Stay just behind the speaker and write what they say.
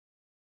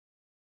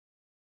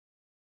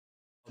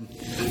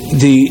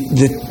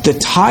The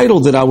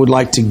title that I would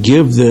like to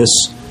give this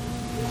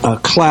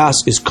class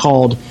is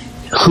called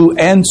 "Who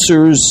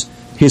Answers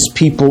His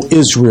People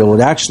Israel."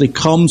 It actually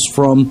comes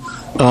from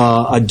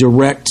a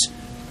direct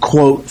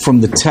quote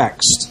from the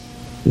text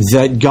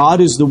that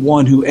God is the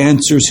one who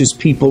answers His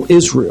people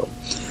Israel.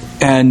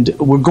 And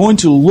we're going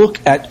to look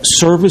at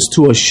service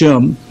to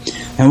Hashem,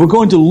 and we're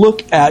going to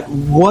look at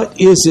what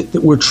is it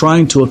that we're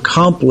trying to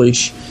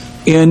accomplish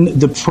in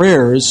the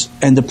prayers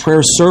and the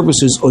prayer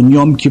services on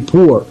Yom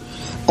Kippur.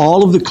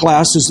 All of the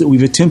classes that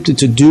we've attempted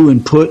to do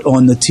and put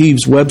on the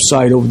TEV's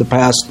website over the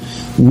past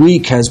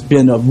week has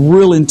been a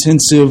real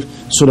intensive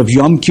sort of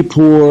Yom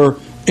Kippur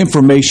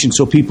information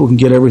so people can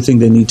get everything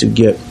they need to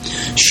get.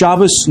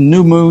 Shabbos,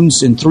 new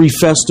moons, and 3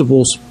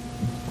 festivals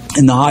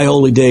in the high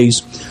holy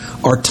days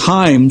are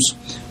times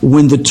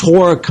when the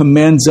Torah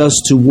commands us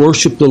to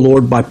worship the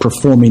Lord by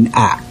performing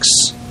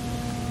acts.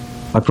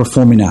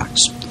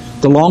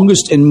 The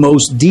longest and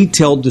most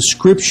detailed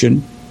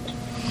description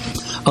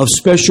of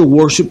special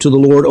worship to the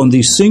Lord on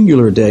these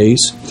singular days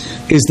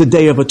is the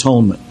Day of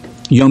Atonement,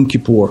 Yom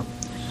Kippur.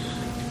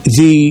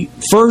 The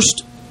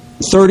first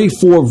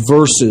 34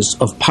 verses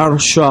of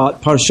Parashat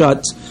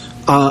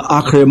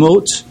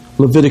Akremot,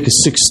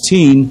 Leviticus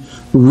 16,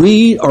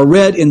 are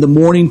read in the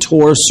morning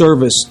Torah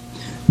service,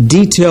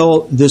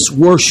 detail this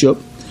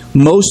worship,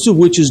 most of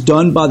which is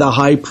done by the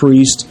high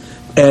priest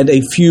and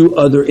a few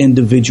other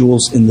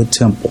individuals in the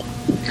temple.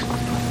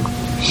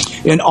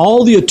 In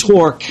all the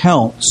Torah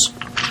counts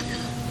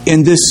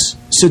in this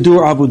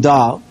Siddur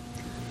Avodah,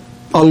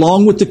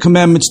 along with the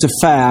commandments to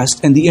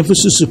fast and the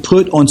emphasis is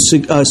put on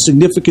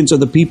significance of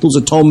the people's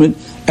atonement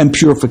and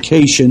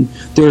purification,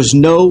 there is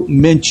no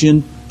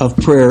mention of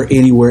prayer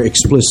anywhere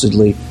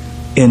explicitly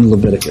in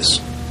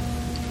Leviticus.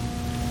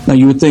 Now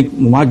you would think,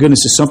 my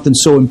goodness, is something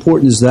so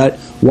important as that,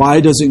 why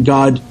doesn't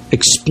God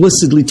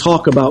explicitly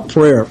talk about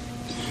prayer?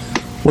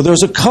 Well,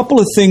 there's a couple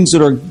of things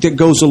that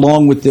goes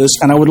along with this,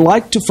 and I would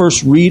like to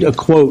first read a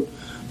quote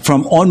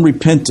from On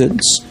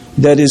Repentance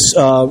that is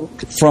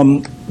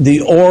from the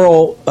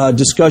oral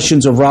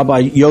discussions of Rabbi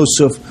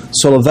Yosef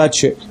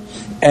Soloveitchik,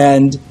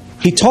 and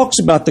he talks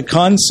about the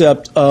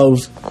concept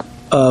of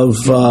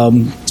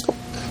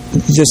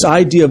this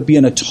idea of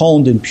being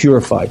atoned and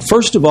purified.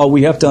 First of all,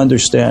 we have to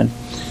understand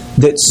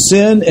that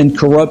sin and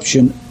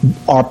corruption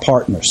are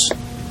partners.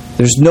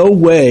 There's no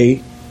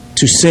way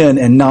to sin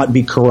and not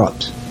become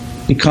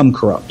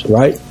corrupt,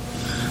 right?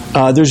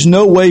 There's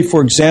no way,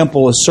 for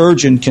example, a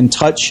surgeon can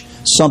touch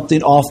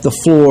something off the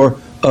floor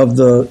of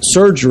the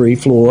surgery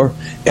floor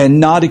and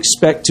not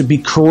expect to be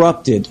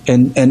corrupted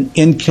and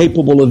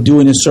incapable of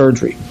doing his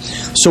surgery.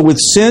 So with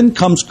sin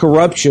comes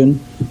corruption,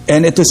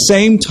 and at the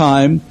same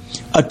time,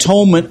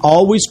 atonement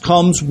always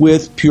comes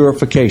with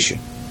purification,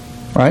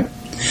 right?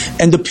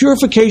 And the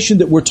purification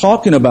that we're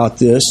talking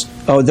about is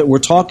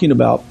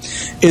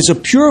a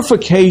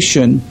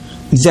purification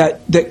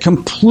that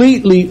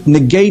completely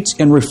negates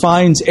and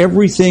refines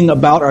everything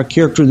about our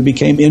character that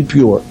became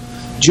impure.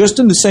 Just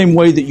in the same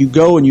way that you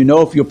go and you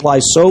know if you apply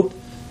soap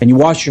and you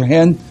wash your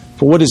hand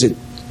for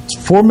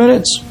 4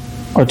 minutes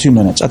or 2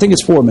 minutes? I think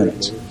it's 4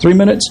 minutes. 3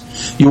 minutes?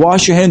 You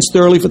wash your hands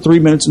thoroughly for 3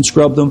 minutes and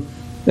scrub them,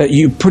 that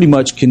you pretty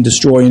much can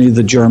destroy any of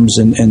the germs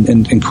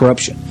and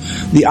corruption.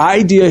 The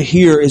idea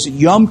here is that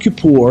Yom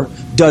Kippur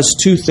does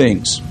 2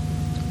 things.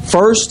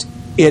 First,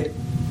 it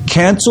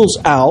cancels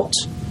out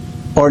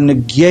or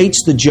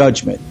negates the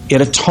judgment.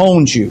 It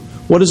atones you.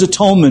 What does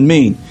atonement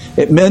mean?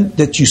 It meant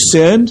that you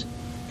sinned,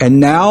 and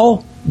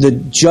now the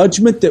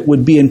judgment that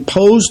would be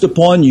imposed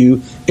upon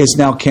you is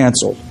now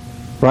canceled.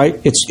 Right?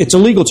 It's a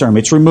legal term.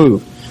 It's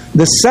removed.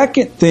 The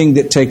second thing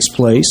that takes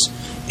place,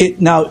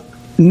 now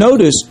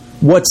notice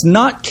what's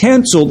not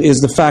canceled is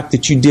the fact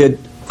that you did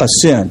a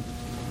sin.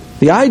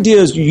 The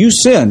idea is you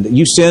sinned.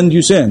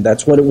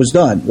 That's what it was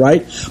done,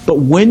 right? But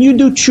when you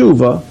do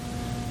tshuva,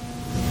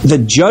 the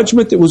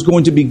judgment that was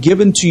going to be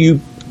given to you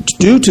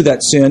due to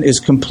that sin is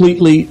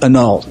completely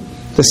annulled.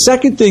 The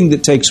second thing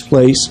that takes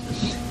place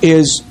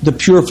is the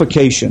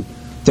purification,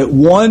 that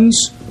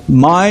one's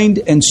mind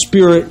and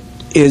spirit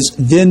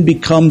then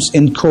becomes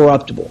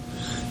incorruptible.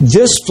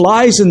 This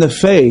flies in the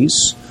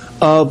face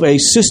of a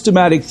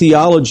systematic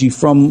theology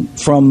from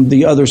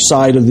the other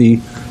side of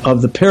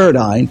the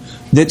paradigm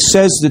that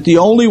says that the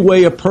only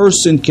way a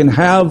person can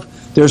have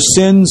their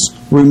sins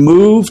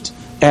removed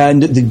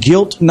and the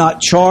guilt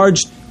not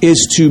charged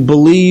is to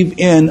believe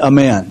in a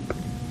man.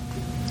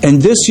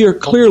 And this here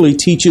clearly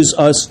teaches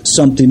us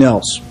something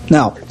else.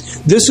 Now,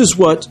 this is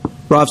what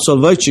Rav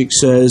Soloveitchik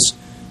says.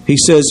 He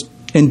says,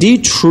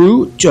 indeed,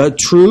 true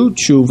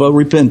tshuva,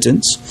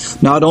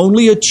 repentance, not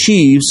only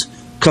achieves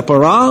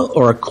kapara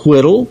or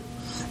acquittal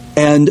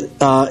and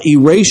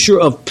erasure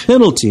of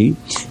penalty,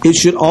 it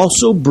should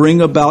also bring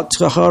about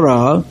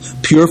tahara,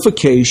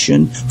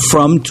 purification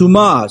from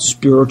tumah,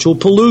 spiritual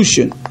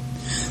pollution,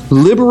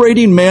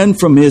 liberating man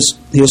from his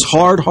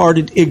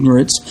hard-hearted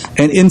ignorance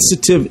and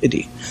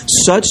insensitivity.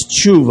 Such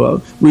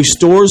tshuva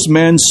restores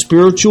man's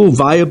spiritual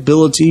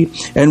viability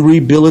and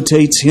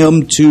rehabilitates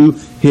him to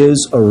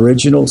his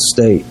original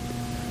state.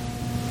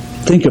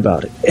 Think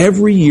about it.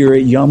 Every year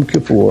at Yom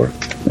Kippur,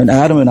 and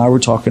Adam and I were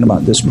talking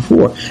about this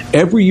before.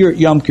 Every year at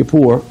Yom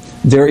Kippur,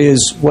 there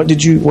is, what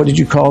did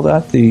you call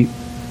that? The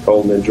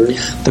Kol Nidri.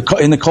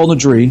 In the Kol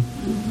Nidri,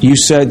 you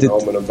said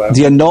that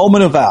the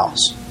annulment of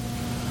vows.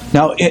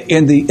 Now,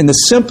 in the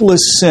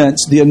simplest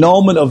sense, the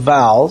annulment of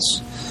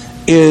vows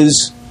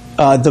is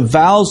the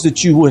vows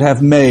that you would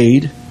have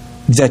made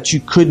that you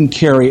couldn't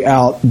carry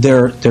out.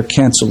 They're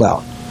canceled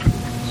out.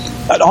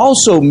 It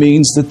also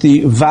means that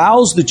the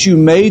vows that you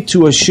made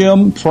to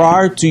Hashem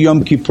prior to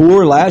Yom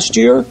Kippur last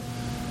year,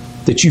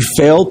 that you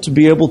failed to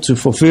be able to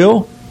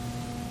fulfill,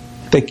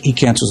 He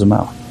cancels them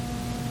out.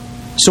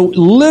 So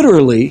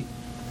literally,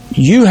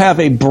 you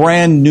have a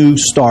brand new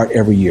start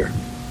every year.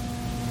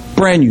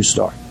 Brand new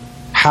start.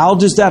 How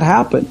does that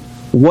happen?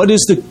 What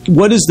is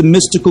the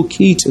mystical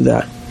key to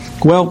that?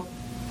 Well,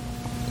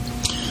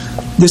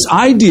 this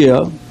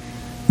idea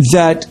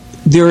that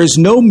there is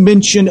no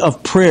mention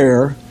of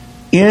prayer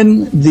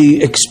in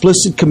the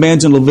explicit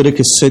commands in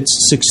Leviticus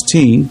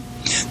 16,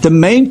 the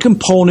main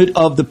component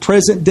of the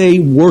present day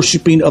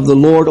worshiping of the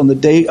Lord on the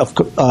Day of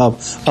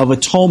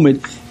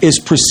Atonement is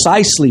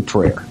precisely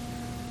prayer.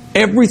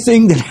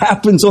 Everything that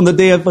happens on the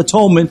Day of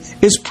Atonement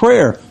is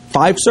prayer.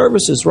 5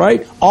 services,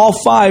 right? All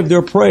 5,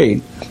 they're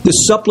praying. The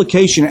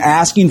supplication,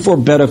 asking for a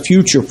better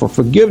future, for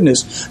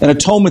forgiveness and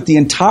atonement, the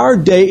entire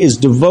day is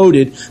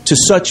devoted to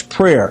such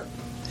prayer.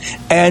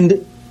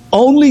 And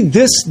only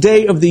this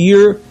day of the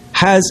year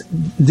has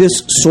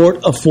this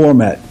sort of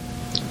format.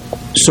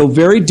 So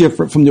very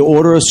different from the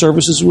order of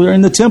services we are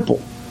in the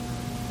temple.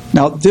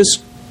 Now,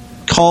 this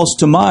calls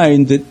to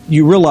mind that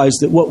you realize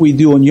that what we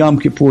do on Yom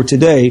Kippur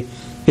today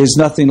is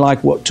nothing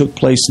like what took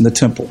place in the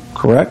temple,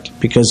 correct?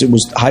 Because it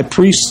was the high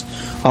priest's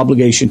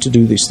obligation to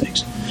do these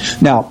things.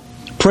 Now,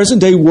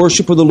 present-day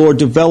worship of the Lord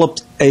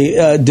developed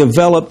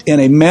in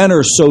a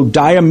manner so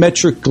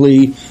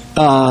diametrically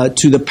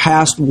to the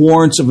past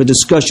warrants of a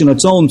discussion on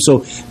its own.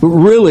 So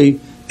really,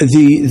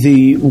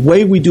 the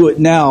way we do it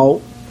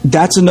now,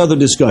 that's another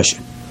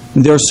discussion.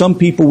 And there are some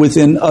people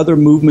within other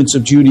movements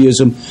of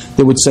Judaism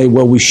that would say,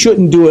 well, we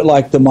shouldn't do it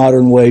like the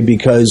modern way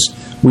because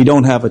we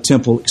don't have a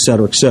temple, et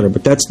cetera, et cetera.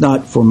 But that's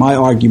not for my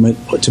argument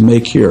to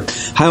make here.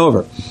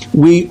 However,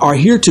 we are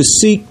here to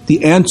seek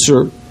the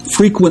answer,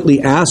 frequently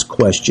asked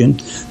question,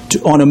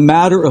 on a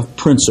matter of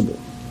principle.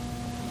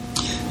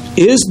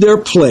 Is there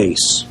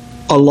place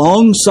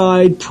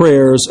alongside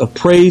prayers of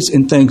praise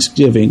and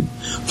thanksgiving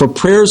for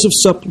prayers of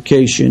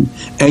supplication,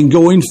 and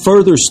going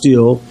further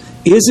still,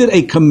 is it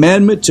a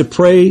commandment to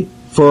pray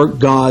for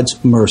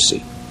God's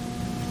mercy?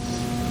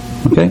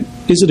 Okay?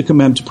 Is it a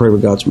commandment to pray for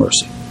God's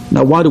mercy?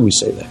 Now, why do we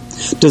say that?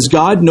 Does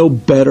God know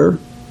better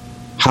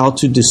how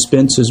to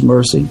dispense His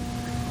mercy?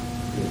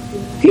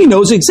 He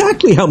knows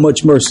exactly how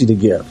much mercy to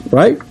give,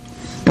 right?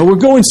 Now, we're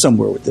going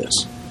somewhere with this.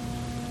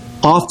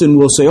 Often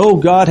we'll say, oh,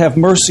 God, have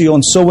mercy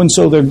on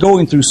so-and-so, they're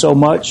going through so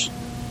much.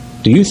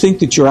 Do you think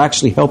that you're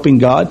actually helping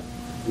God?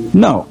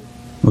 No.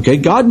 Okay,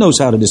 God knows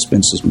how to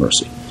dispense His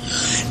mercy.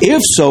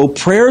 If so,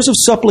 prayers of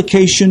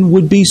supplication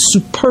would be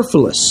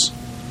superfluous.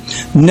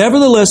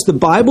 Nevertheless, the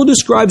Bible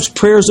describes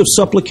prayers of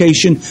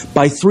supplication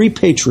by 3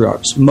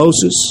 patriarchs,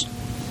 Moses,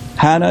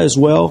 Hannah as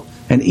well,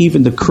 and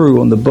even the crew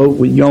on the boat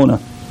with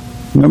Jonah.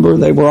 Remember,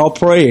 they were all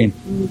praying.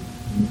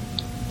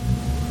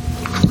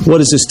 What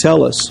does this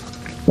tell us?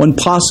 One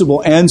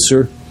possible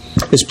answer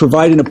is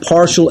providing a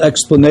partial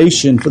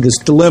explanation for this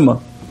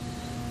dilemma.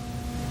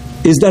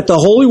 Is that the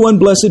Holy One,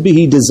 blessed be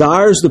He,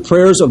 desires the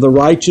prayers of the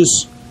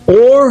righteous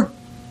or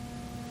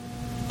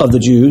of the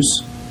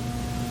Jews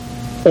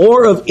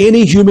or of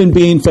any human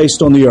being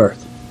faced on the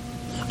earth?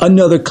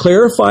 Another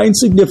clarifying,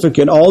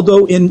 significant,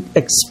 although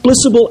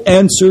inexplicable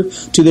answer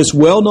to this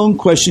well-known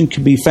question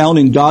can be found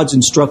in God's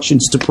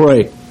instructions to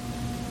pray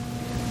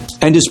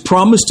and His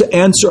promise to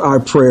answer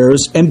our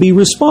prayers and be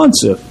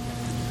responsive.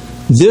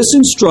 This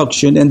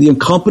instruction and the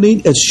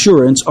accompanying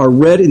assurance are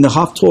read in the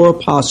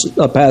Haftorah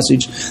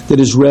passage that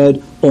is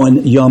read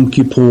on Yom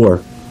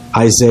Kippur,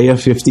 Isaiah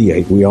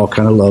 58. We all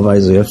kind of love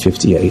Isaiah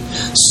 58.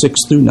 6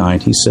 through 9,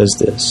 he says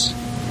this.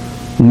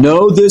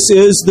 No, this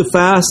is the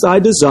fast I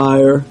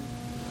desire,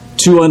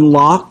 to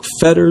unlock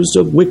fetters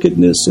of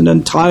wickedness and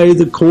untie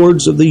the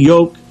cords of the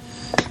yoke.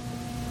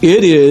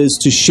 It is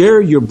to share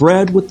your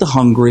bread with the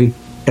hungry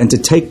and to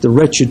take the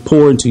wretched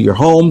poor into your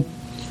home.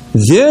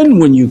 Then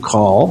when you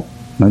call...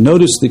 Now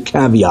notice the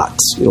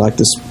caveats. You like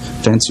this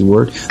fancy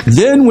word?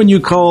 Then when you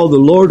call, the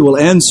Lord will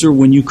answer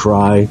when you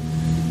cry.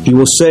 He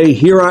will say,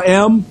 here I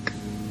am.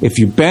 If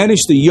you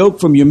banish the yoke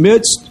from your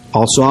midst,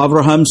 also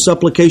Abraham's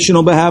supplication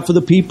on behalf of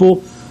the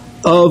people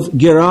of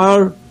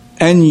Gerar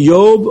and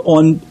Job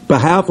on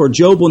behalf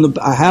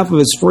of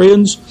his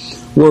friends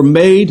were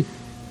made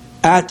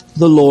at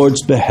the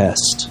Lord's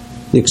behest.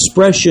 The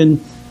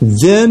expression,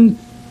 then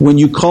when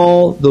you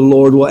call, the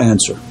Lord will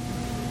answer,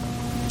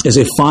 is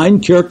a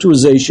fine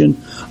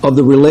characterization of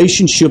the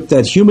relationship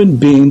that human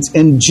beings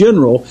in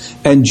general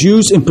and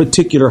Jews in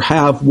particular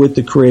have with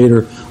the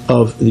Creator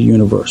of the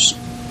universe.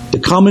 The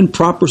common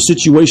proper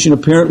situation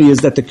apparently is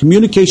that the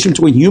communication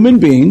between human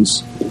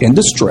beings in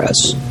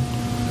distress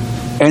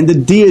and the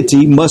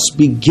deity must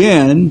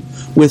begin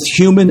with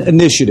human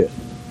initiative.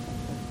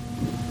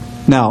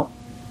 Now,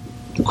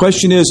 the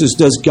question is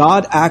does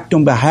God act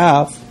on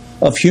behalf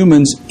of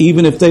humans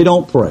even if they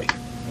don't pray?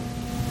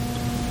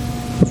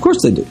 Of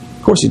course they do.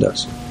 Of course He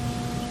does.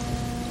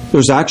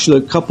 There's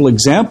actually a couple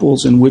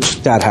examples in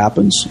which that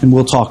happens, and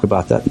we'll talk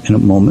about that in a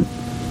moment.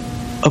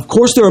 Of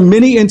course, there are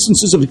many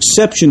instances of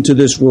exception to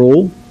this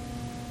rule,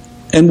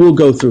 and we'll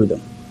go through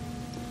them.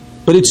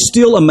 But it's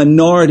still a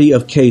minority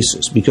of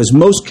cases, because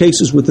most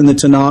cases within the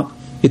Tanakh,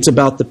 it's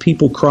about the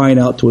people crying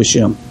out to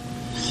Hashem.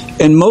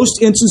 In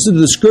most instances of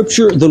the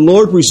Scripture, the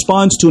Lord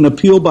responds to an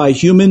appeal by a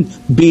human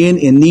being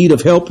in need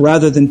of help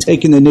rather than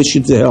taking the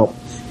initiative to help.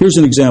 Here's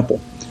an example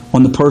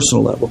on the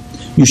personal level.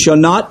 You shall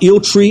not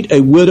ill-treat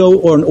a widow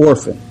or an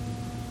orphan.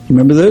 You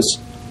remember this?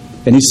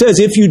 And He says,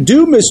 if you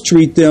do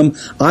mistreat them,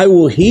 I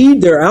will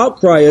heed their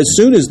outcry as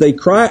soon as they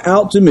cry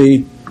out to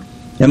me,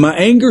 and my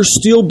anger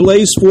still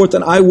blazes forth,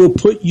 and I will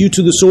put you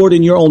to the sword,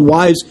 and your own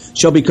wives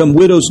shall become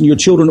widows, and your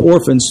children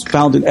orphans,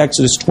 found in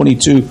Exodus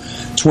 22,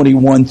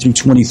 21 through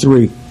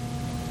 23.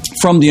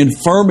 From the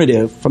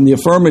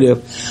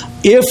affirmative,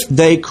 if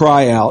they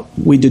cry out,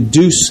 we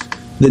deduce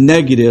the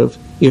negative.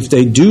 If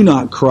they do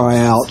not cry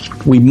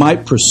out, we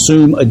might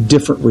presume a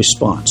different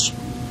response.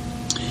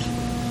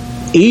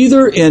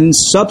 Either in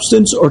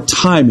substance or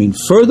timing.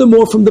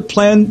 Furthermore, from the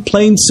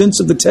plain sense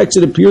of the text,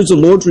 it appears the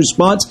Lord's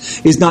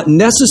response is not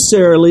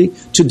necessarily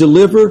to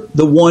deliver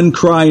the one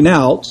crying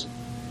out,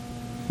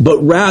 but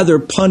rather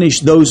punish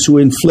those who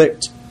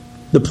inflict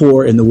the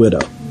poor and the widow.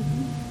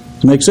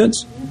 Does that make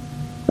sense?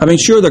 I mean,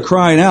 sure, they're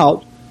crying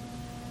out,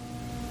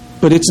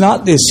 but it's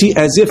not as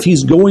if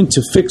He's going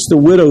to fix the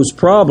widow's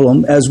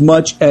problem as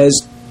much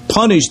as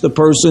punish the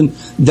person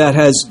that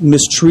has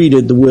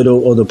mistreated the widow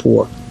or the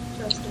poor.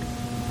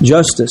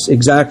 Justice,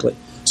 exactly.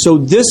 So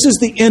this is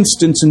the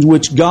instance in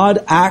which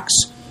God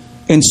acts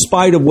in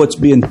spite of what's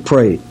being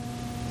prayed.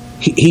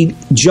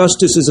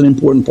 Justice is an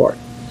important part.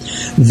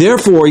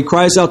 Therefore, He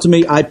cries out to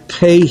me, I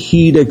pay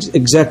heed,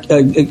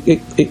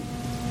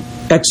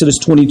 Exodus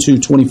 22,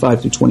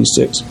 25 through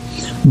 26.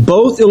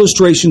 Both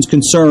illustrations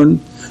concern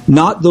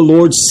not the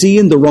Lord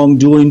seeing the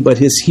wrongdoing, but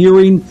His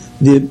hearing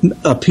the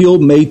appeal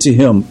made to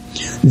Him.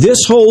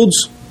 This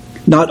holds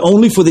not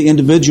only for the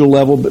individual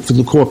level, but for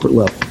the corporate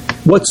level.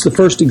 What's the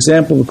first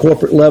example of the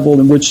corporate level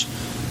in which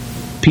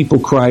people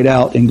cried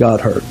out and God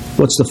heard?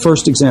 What's the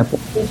first example?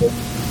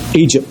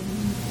 Egypt.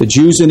 The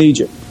Jews in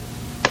Egypt.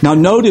 Now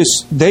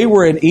notice, they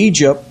were in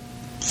Egypt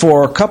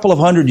for a couple of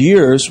 100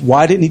 years.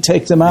 Why didn't He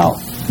take them out?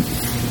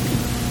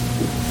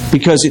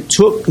 Because it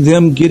took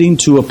them getting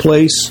to a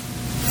place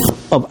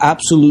of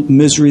absolute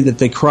misery that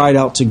they cried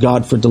out to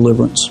God for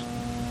deliverance.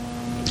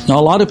 Now,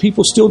 a lot of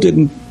people still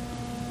didn't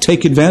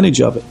take advantage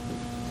of it.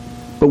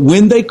 But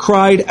when they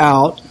cried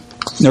out,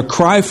 their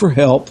cry for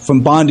help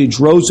from bondage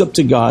rose up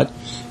to God.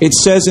 It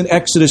says in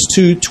Exodus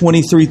 2,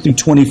 23 through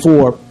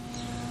 24,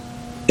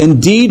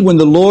 indeed, when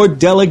the Lord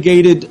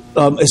delegated,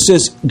 it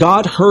says,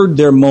 God heard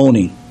their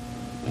moaning.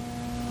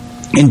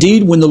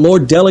 Indeed, when the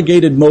Lord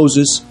delegated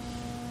Moses,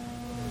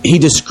 He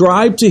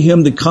described to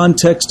him the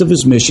context of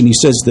his mission. He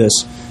says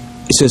this.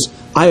 He says,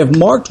 I have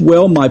marked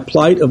well my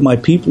plight of my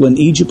people in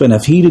Egypt and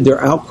have heeded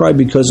their outcry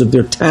because of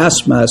their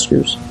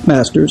taskmasters.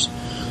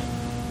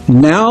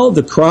 Now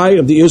the cry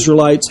of the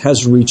Israelites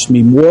has reached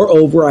me.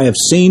 Moreover, I have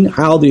seen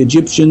how the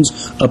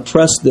Egyptians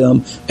oppressed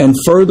them. And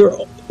further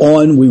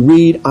on we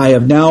read, I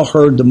have now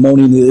heard the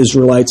moaning of the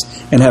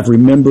Israelites and have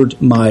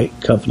remembered my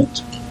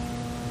covenant.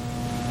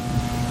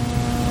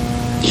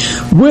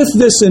 With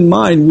this in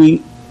mind,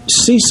 we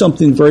see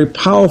something very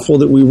powerful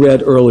that we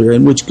read earlier,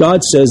 in which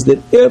God says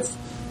that if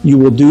you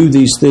will do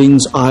these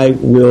things, I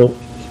will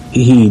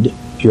heed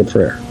your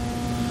prayer.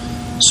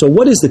 So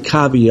what is the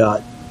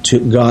caveat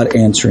to God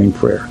answering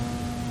prayer?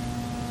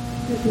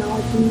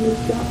 Acknowledging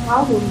you've got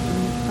problems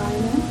and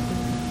crying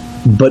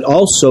out. But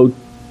also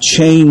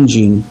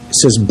changing, it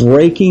says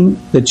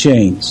breaking the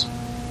chains.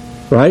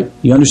 Right?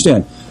 You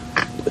understand?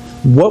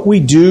 What we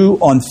do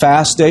on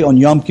fast day, on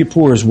Yom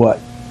Kippur, is what?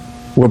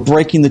 We're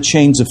breaking the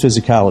chains of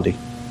physicality.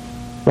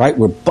 Right?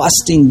 We're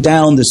busting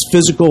down this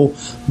physical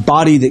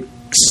body that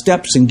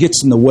steps and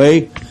gets in the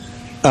way.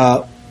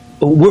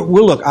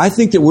 Look, I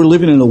think that we're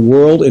living in a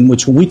world in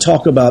which when we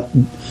talk about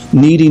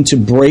needing to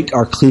break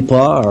our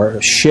klipa,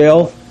 our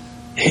shell,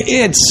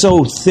 it's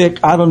so thick,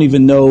 I don't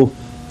even know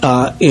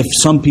if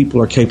some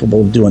people are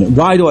capable of doing it.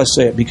 Why do I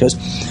say it? Because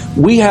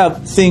we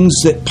have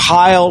things that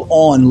pile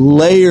on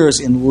layers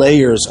and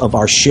layers of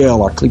our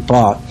shell, our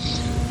klipa,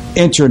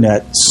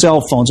 internet,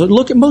 cell phones.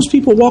 Look at most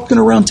people walking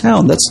around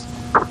town.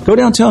 Go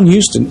downtown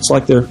Houston. It's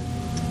like they're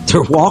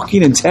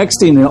walking and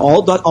texting and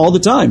all the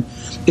time.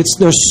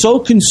 They're so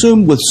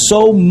consumed with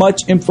so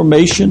much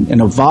information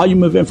and a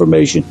volume of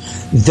information,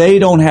 they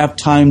don't have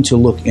time to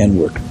look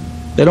inward.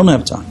 They don't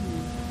have time.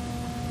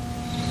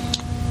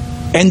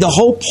 And the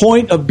whole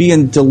point of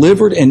being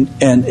delivered and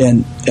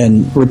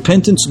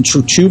repentance and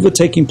tshuva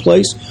taking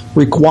place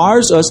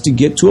requires us to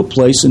get to a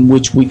place in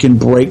which we can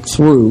break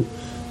through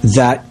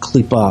that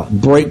klipa,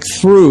 break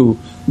through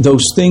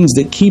those things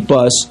that keep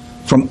us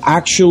from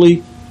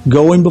actually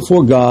going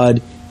before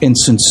God in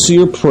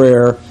sincere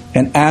prayer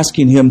and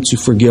asking Him to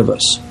forgive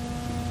us.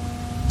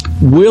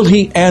 Will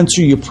He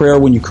answer your prayer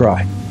when you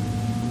cry?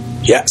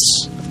 Yes,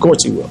 of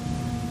course He will.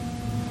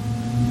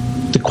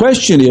 The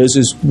question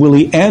is will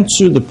He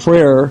answer the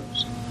prayer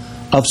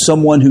of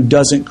someone who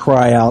doesn't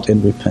cry out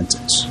in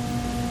repentance?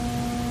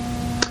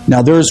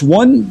 Now, there's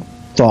one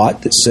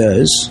thought that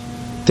says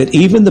that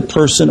even the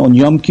person on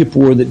Yom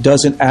Kippur that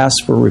doesn't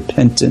ask for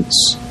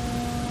repentance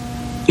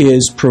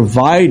is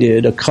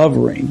provided a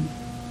covering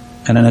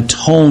and an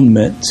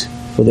atonement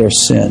for their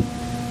sin.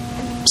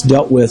 It's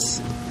dealt with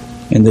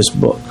in this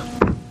book.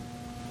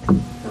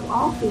 So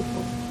all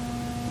people,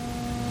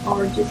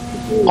 or just the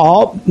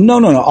Jews?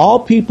 No. All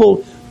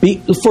people.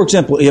 For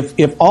example,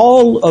 if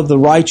all of the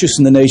righteous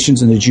in the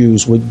nations and the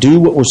Jews would do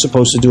what we're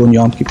supposed to do on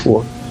Yom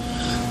Kippur,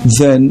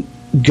 then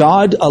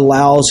God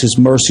allows His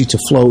mercy to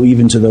flow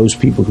even to those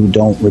people who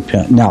don't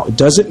repent. Now, it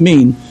doesn't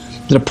mean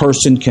that a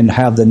person can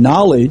have the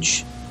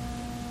knowledge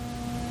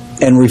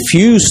and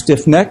refuse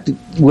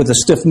with a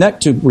stiff neck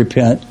to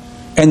repent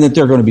and that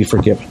they're going to be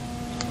forgiven.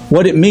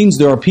 What it means,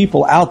 there are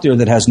people out there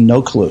that has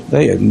no clue.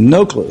 They have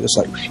no clue. It's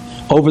like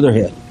over their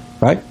head,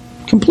 right?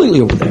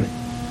 Completely over their head.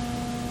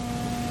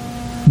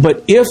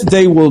 But if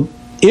they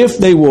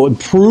will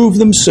improve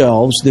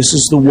themselves, this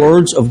is the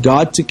words of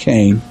God to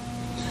Cain,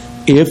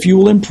 if you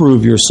will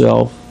improve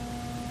yourself,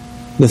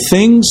 the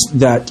things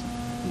that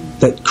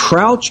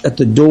crouch at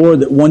the door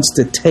that wants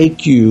to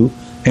take you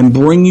and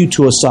bring you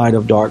to a side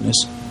of darkness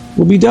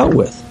will be dealt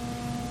with.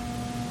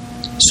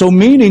 So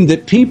meaning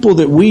that people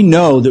that we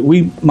know that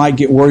we might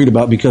get worried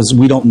about because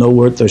we don't know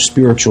where their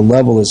spiritual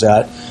level is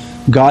at,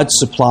 God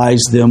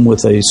supplies them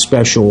with a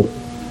special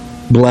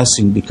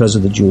blessing because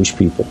of the Jewish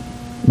people.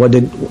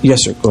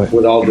 Yes, sir, go ahead.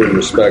 With all due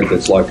respect,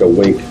 it's like a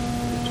wink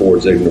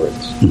towards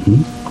ignorance.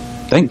 Mm-hmm.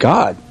 Thank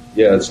God.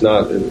 Yeah, it's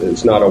not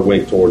a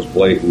wink towards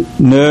blatant.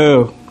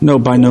 No,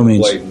 by no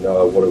means.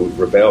 Blatant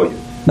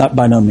rebellion. Not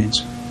by no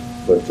means.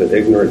 But the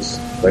ignorance,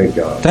 thank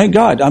God. Thank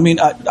God. I mean,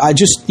 I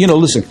just,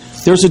 listen,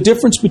 there's a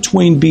difference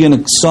between being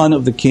a son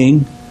of the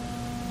king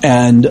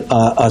and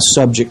a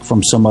subject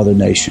from some other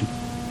nation.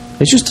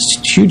 There's just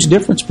a huge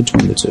difference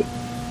between the two.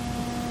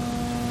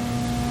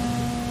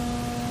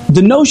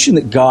 The notion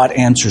that God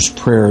answers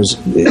prayers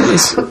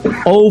is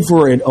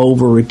over and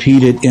over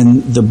repeated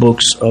in the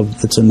books of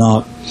the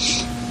Tanakh.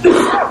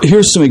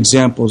 Here's some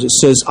examples. It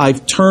says,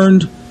 I've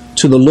turned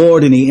to the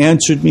Lord and He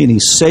answered me and He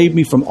saved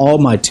me from all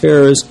my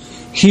terrors.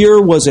 Here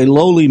was a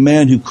lowly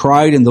man who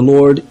cried and the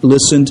Lord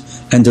listened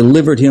and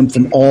delivered him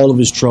from all of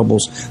his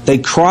troubles. They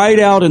cried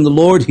out and the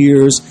Lord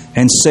hears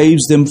and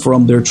saves them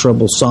from their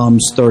troubles.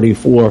 Psalms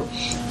 34,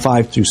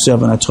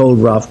 5-7. I told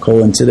Ralph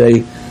Cohen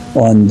today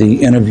on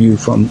the interview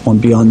on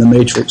Beyond the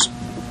Matrix,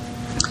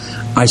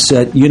 I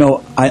said,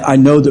 I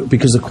know that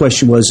because the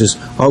question was,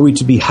 are we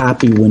to be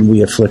happy when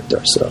we afflict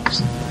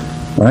ourselves?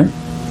 Right?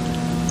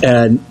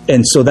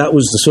 And so that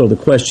was the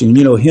question.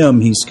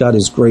 He's got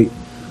his great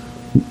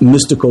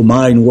mystical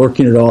mind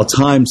working at all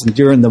times. And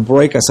during the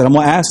break, I said, I'm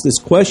going to ask this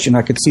question.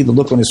 I could see the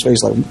look on his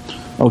face like,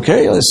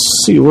 okay, let's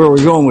see where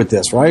we're going with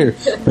this, right?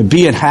 Or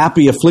being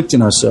happy,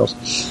 afflicting ourselves.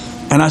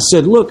 And I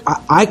said, look,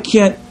 I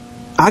can't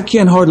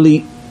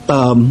hardly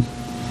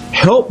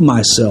help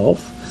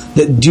myself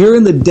that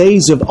during the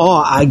days of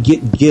awe, I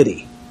get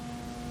giddy.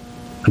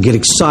 I get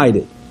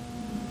excited.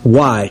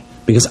 Why?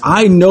 Because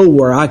I know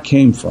where I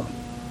came from.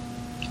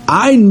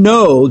 I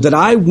know that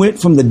I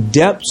went from the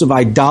depths of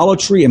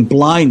idolatry and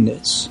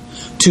blindness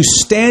to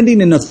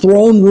standing in the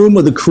throne room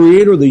of the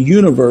Creator of the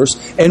universe,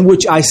 in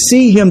which I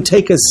see Him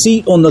take a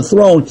seat on the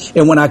throne,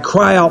 and when I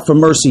cry out for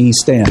mercy, He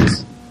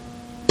stands.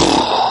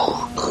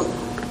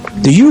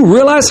 Do you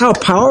realize how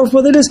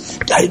powerful that is?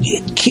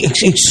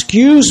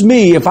 Excuse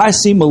me if I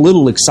seem a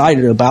little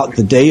excited about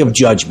the day of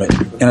judgment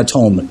and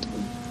atonement.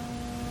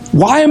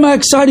 Why am I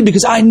excited?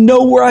 Because I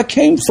know where I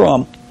came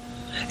from.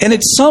 And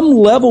at some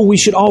level, we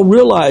should all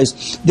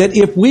realize that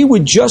if we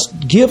would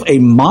just give a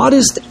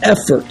modest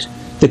effort,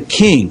 the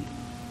King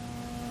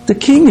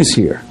is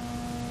here.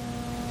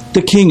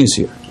 The King is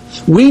here.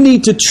 We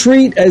need to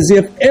treat as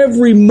if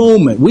every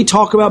moment, we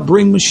talk about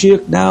bring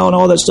Mashiach now and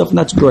all that stuff, and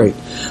that's great.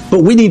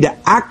 But we need to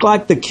act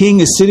like the King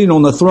is sitting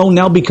on the throne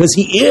now, because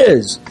He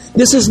is.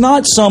 This is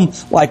not some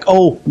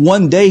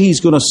one day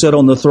He's going to sit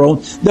on the throne.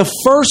 The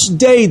first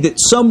day that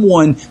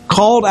someone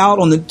called out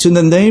to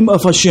the name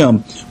of Hashem,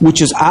 which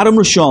is Adam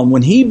Rishon,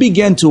 when he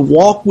began to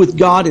walk with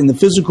God in the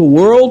physical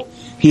world,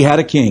 he had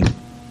a king.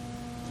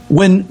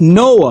 When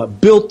Noah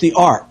built the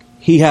ark,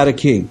 he had a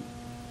king.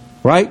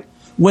 Right?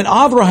 When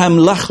Abraham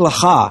lech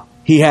lecha,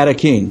 he had a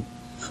king.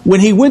 When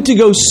he went to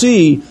go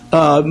see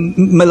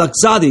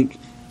Melchizedek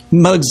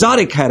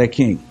had a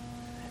king.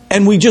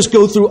 And we just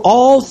go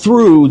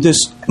through this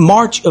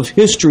march of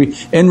history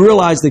and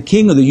realize the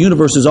King of the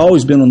universe has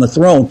always been on the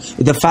throne.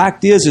 The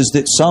fact is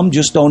that some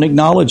just don't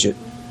acknowledge it.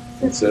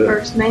 It's the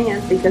first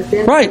man, because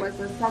then right. There was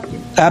a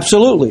subject.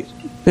 Absolutely.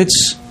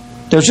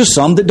 There's just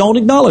some that don't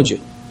acknowledge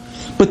it.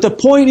 But the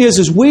point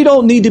is we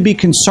don't need to be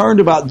concerned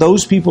about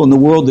those people in the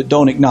world that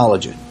don't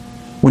acknowledge it.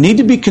 We need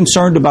to be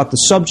concerned about the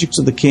subjects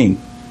of the king.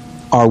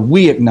 Are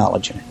we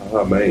acknowledging it?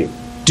 Amen.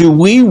 Do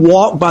we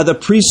walk by the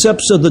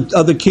precepts of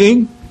the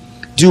king?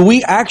 Do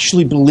we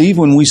actually believe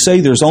when we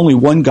say there's only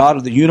one God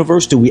of the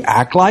universe? Do we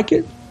act like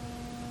it?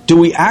 Do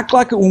we act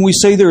like it when we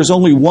say there is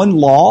only one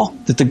law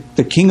that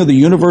the king of the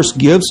universe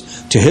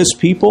gives to his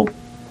people?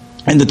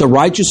 And that the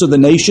righteous of the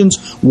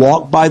nations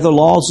walk by the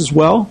laws as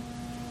well?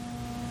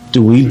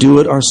 Do we do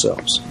it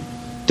ourselves?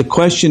 The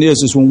question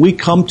is when we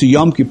come to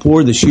Yom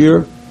Kippur this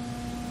year,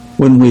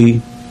 when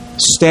we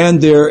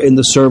stand there in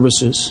the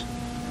services,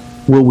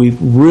 will we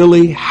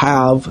really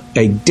have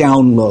a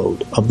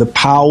download of the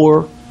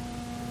power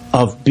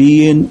of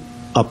being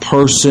a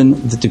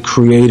person that the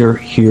Creator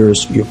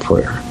hears your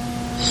prayer?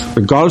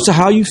 Regardless of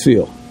how you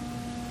feel.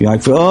 You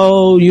might feel,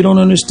 oh, you don't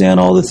understand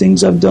all the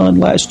things I've done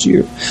last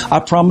year. I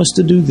promised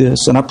to do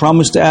this, and I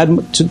promised to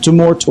add to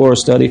more Torah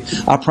study.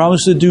 I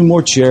promised to do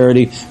more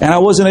charity, and I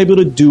wasn't able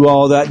to do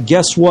all that.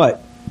 Guess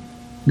what?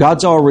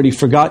 God's already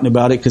forgotten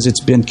about it because it's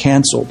been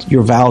canceled.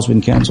 Your vow's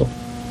been canceled.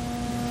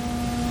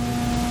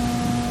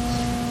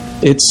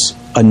 It's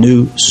a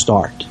new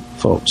start,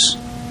 folks.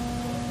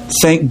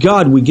 Thank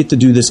God we get to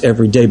do this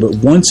every day, but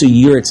once a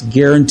year it's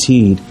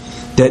guaranteed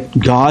that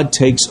God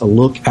takes a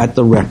look at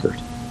the record.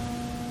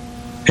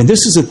 And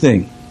this is the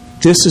thing.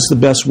 This is the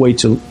best way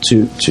to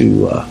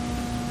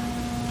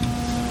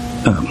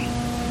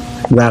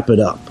wrap it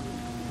up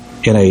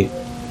in a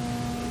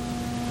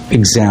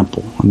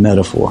example, a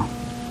metaphor.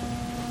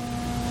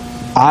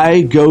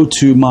 I go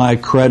to my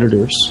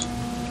creditors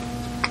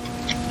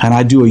and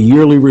I do a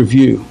yearly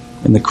review.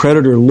 And the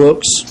creditor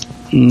looks,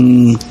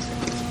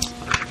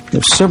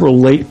 there's several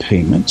late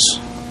payments.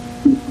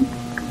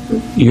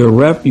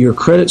 Your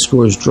credit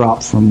score has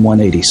dropped from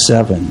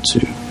 187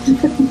 to...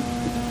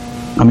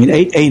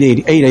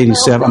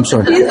 887. I'm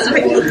sorry.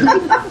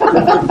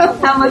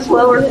 How much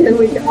lower can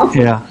we go?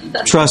 Yeah,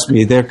 trust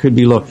me, there could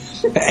be low.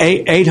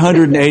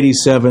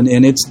 887,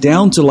 and it's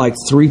down to like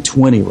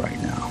 320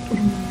 right now.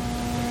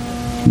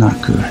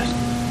 Not good.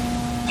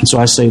 And so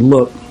I say,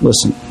 look,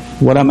 listen,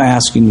 what I'm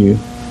asking you,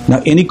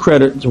 now any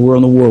creditor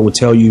in the world would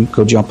tell you,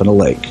 go jump in a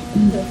lake.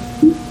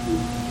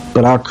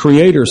 But our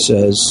Creator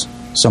says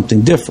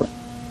something different.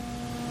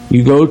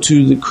 You go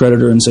to the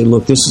creditor and say,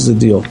 look, this is the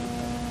deal.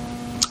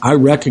 I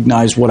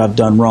recognize what I've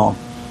done wrong.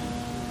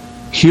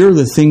 Here are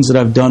the things that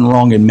I've done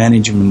wrong in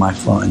managing my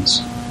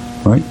funds.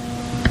 Right?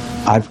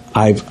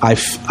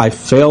 I've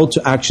failed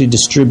to actually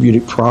distribute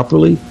it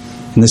properly,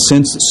 in the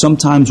sense that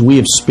sometimes we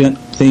have spent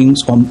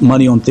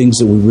money on things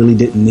that we really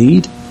didn't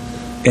need.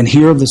 And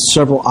here are the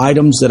several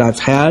items that I've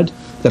had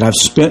that I've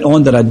spent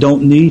on that I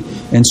don't need.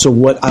 And so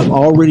what I've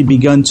already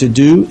begun to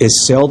do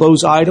is sell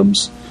those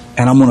items,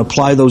 and I'm going to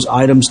apply those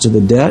items to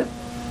the debt.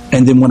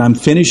 And then when I'm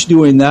finished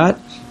doing that,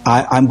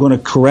 I'm going to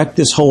correct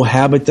this whole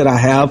habit that I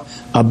have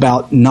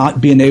about not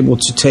being able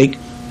to take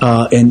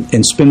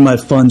and spend my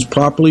funds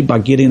properly by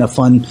getting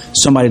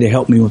somebody to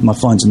help me with my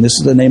funds. And this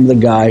is the name of the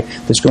guy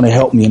that's going to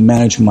help me in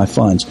managing my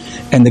funds.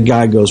 And the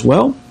guy goes,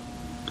 well,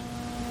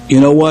 you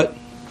know what?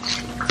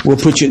 We'll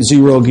put you at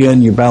zero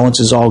again. Your balance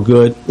is all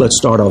good. Let's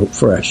start out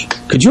fresh.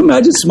 Could you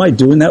imagine somebody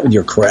doing that with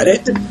your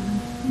credit?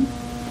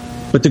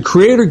 But the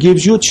Creator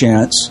gives you a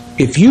chance.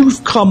 If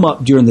you've come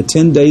up during the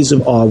 10 days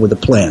of awe with a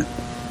plan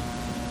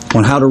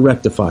on how to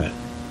rectify it,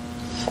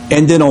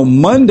 and then on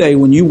Monday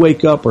when you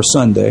wake up, or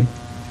Sunday,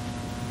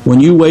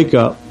 when you wake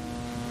up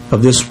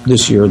of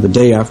this year, the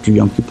day after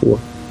Yom Kippur,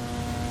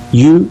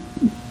 you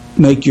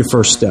make your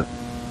first step.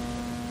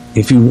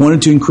 If you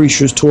wanted to increase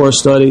your Torah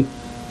study,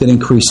 then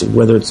increase it.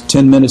 Whether it's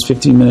 10 minutes,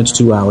 15 minutes,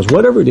 2 hours,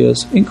 whatever it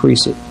is,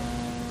 increase it.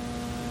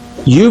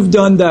 You've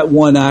done that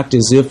one act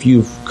as if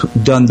you've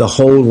done the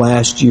whole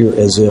last year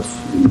as if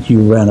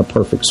you ran a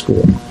perfect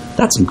school.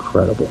 That's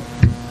incredible.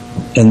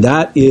 And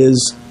that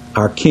is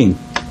our King.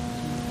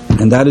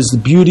 And that is the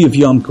beauty of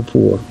Yom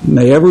Kippur.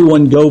 May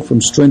everyone go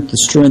from strength to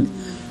strength,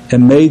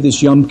 and may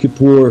this Yom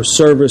Kippur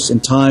service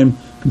and time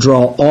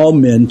draw all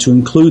men, to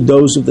include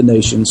those of the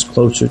nations,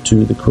 closer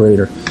to the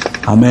Creator.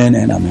 Amen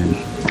and amen.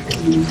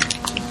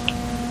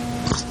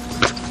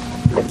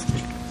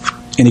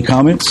 Any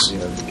comments?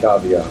 The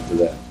caveat to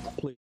that.